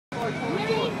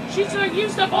She's a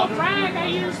used up old rag I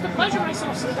use to pleasure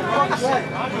myself sometimes.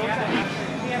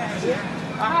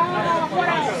 What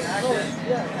else?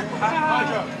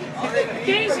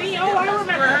 Daisy, oh, I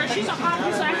remember her. She's a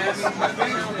harmless actress.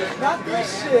 Not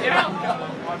this shit. You know,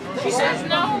 she says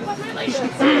no, but really she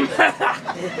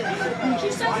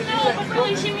says no, but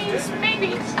really she means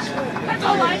maybe. That's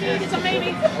all I need is a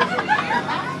maybe.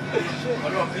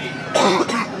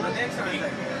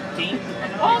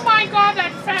 Oh my god,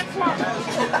 that fat fuck.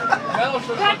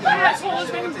 That asshole has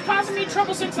been causing me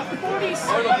trouble since the 40s.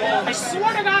 I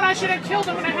swear to God I should have killed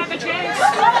him when I had the chance.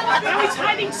 Now he's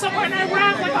hiding somewhere in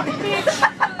Iraq like a bitch.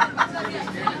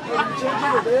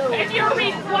 If you're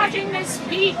watching this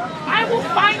feed, I will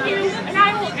find you and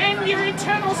I will end your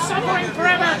eternal suffering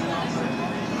forever.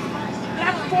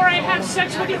 Not before I have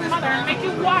sex with your mother and make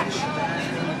you watch.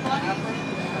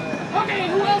 Okay,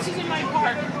 who else is in my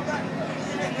part?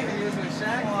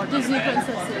 Disney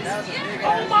princesses.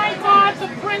 Oh my god, the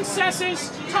princesses!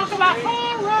 Talk about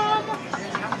harem!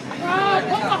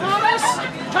 Pocahontas!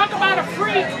 Talk about a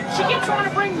freak! She keeps trying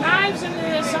to bring knives into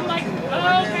this. I'm like,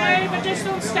 okay, but just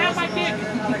don't stab my dick.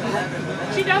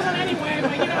 She doesn't anyway,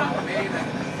 but you know.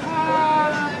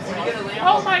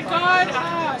 Oh my god,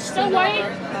 Snow White?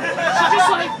 She's just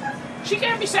like, she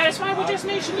can't be satisfied with just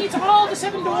me. She needs all the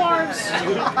 7 dwarves.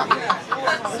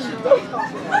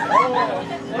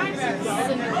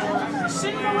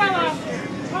 Cinderella.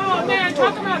 Oh man,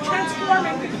 talk about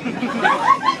transforming.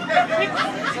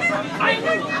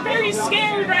 I'm very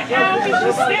scared right now because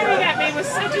she's staring at me with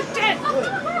such a depth.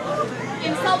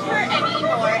 Insult her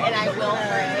anymore and I will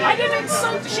pray. I didn't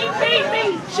insult. She made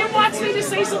me. She wants me to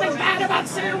say something bad about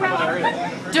Cinderella.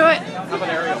 Do it. How about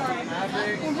Ariel?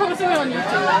 We'll post it on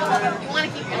YouTube. You want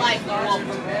to keep your life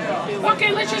woke.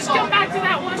 Okay, let's just go back to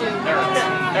that one.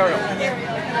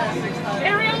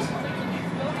 Ariel?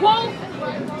 Well,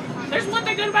 there's one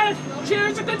thing good about it.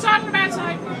 There's a good side and a bad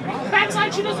side. Bad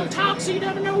side, she doesn't talk, so you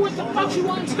never know what the fuck she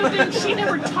wants. Good thing, she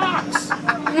never talks.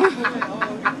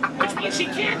 Which means she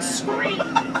can't scream.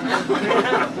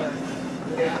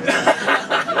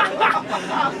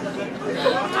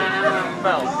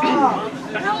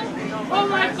 Oh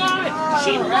my god,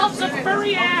 she loves a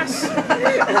furry ass.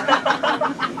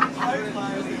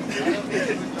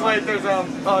 Wait, there's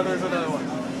another one.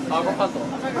 Rapunzel.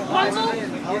 Rapunzel?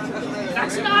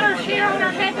 That's not her hair on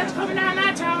her head that's coming down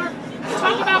that tower.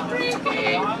 Talk about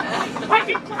freaky. I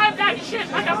can climb that shit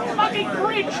like a fucking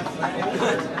bridge.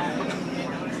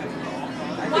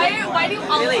 Why do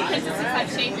all the princesses have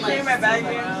shaped legs?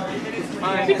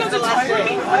 Because it's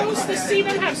freaking gross to see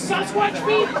them have Sasquatch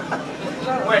feet.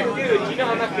 Wait, dude, you know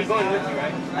I'm not gonna be going with you,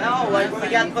 right? I know, like when we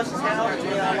got the bushes out.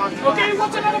 Okay,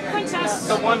 what's another princess?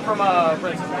 The one from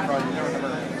Princess Bride. You never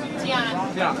remember.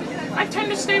 Tiana. Yeah. I tend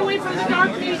to stay away from the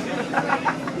dark meat.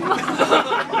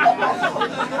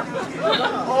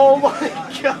 Oh my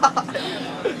god.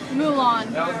 Mulan.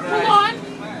 Mulan,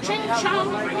 ching chong,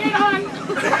 bring it on.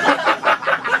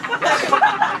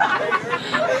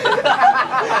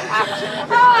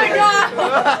 Oh my god.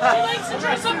 She likes to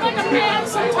dress up like a man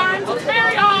sometimes. It's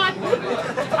very odd.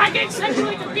 I get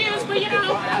sexually confused, but you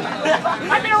know,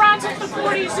 I've been around since the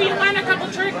 40s, so you learn a couple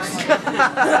tricks.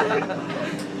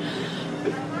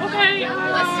 Okay,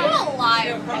 Let's do a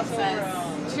live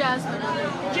princess. Jasmine.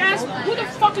 Jasmine. Who the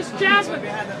fuck is Jasmine?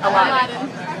 Aladdin.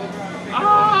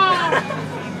 Oh,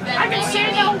 I can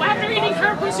say no. After eating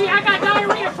her pussy, I got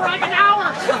diarrhea for like an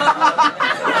hour.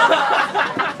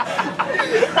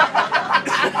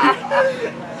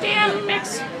 Damn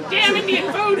mix. Damn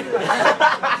Indian food.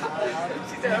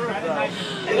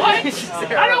 What?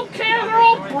 I don't care. They're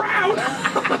all brown.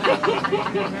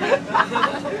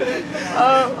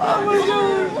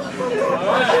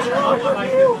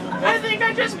 I think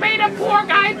I just made a poor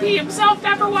guy pee himself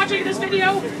after watching this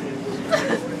video.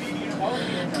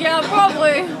 Yeah,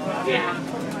 probably. Yeah.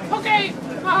 Okay.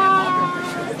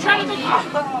 Try to think.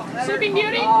 Sleeping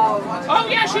Beauty? Oh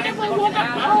yeah, she definitely woke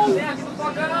up.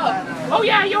 Oh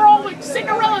yeah, you're all like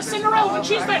Cinderella when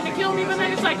she's threatening to kill me, but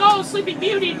then it's like, oh, Sleeping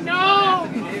Beauty, no.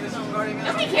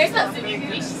 Nobody cares about Sleeping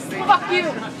Beauty. Fuck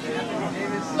you.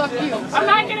 Fuck you. I'm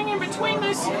not getting in between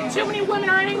this. Too many women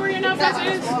are angry enough as it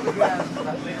is.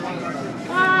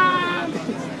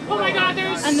 Oh my god,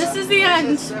 there's... And this is the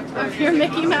end of your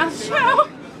Mickey Mouse show.